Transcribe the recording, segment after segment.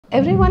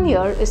Everyone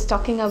here is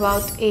talking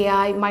about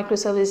AI,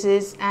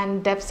 microservices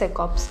and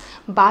DevSecOps,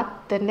 but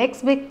the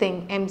next big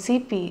thing,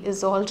 MCP,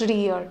 is already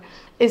here.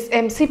 Is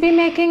MCP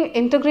making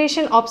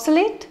integration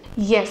obsolete?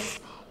 Yes.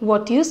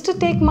 What used to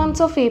take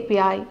months of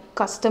API,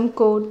 custom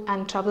code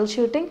and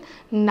troubleshooting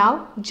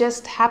now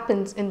just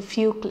happens in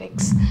few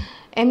clicks.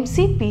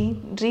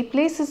 MCP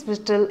replaces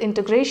Spritle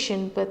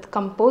integration with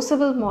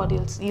composable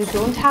modules. You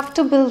don't have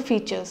to build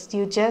features,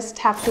 you just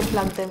have to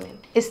plug them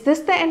in. Is this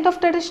the end of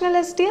traditional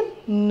SDL?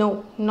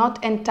 No,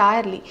 not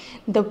entirely.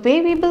 The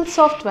way we build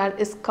software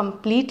is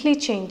completely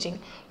changing.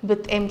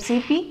 With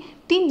MCP,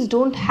 teams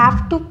don't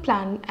have to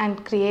plan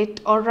and create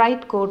or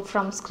write code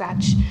from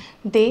scratch.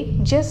 They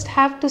just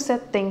have to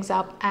set things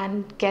up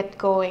and get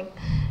going.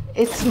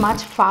 It's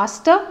much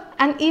faster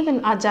and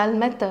even agile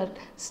method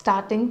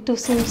starting to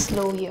seem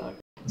slow here.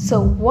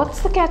 So what's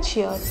the catch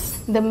here?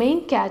 The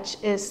main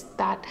catch is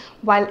that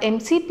while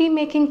MCP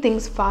making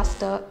things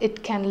faster,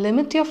 it can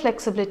limit your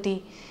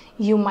flexibility.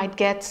 You might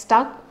get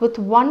stuck with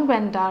one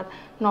vendor,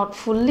 not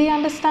fully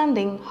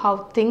understanding how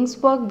things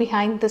work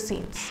behind the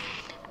scenes,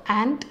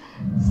 and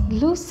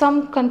lose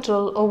some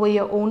control over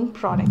your own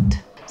product.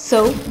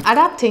 So,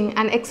 adapting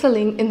and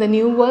excelling in the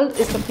new world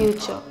is the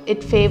future.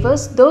 It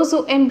favors those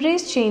who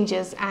embrace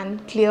changes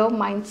and clear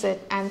mindset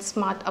and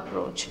smart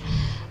approach.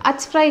 At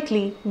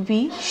Spritle,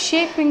 we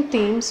shaping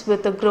teams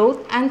with the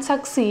growth and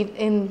succeed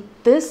in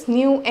this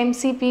new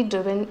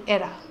MCP-driven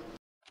era.